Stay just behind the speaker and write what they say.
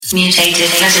Mutated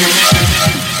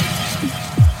resonance.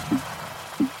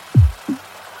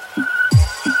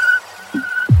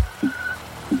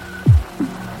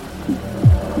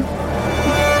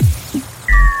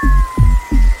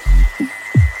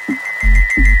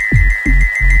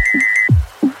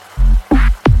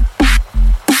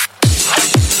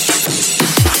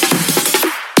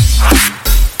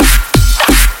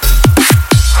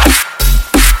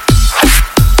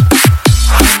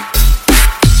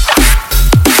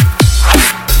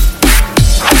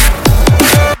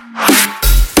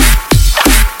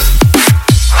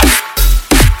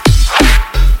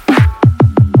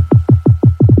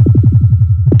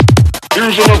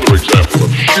 Here's another example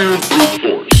of sheer brute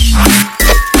force.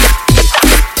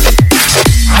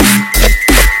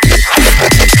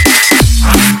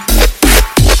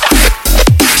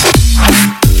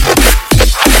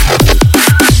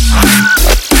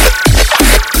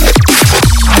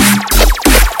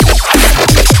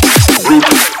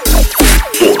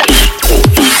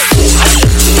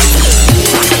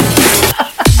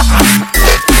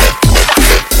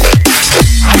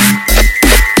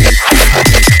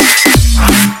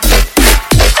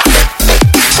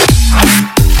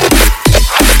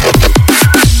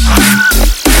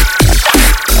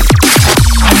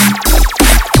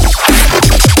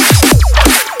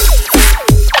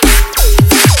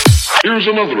 Here's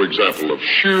another example of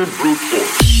sheer brute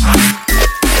force.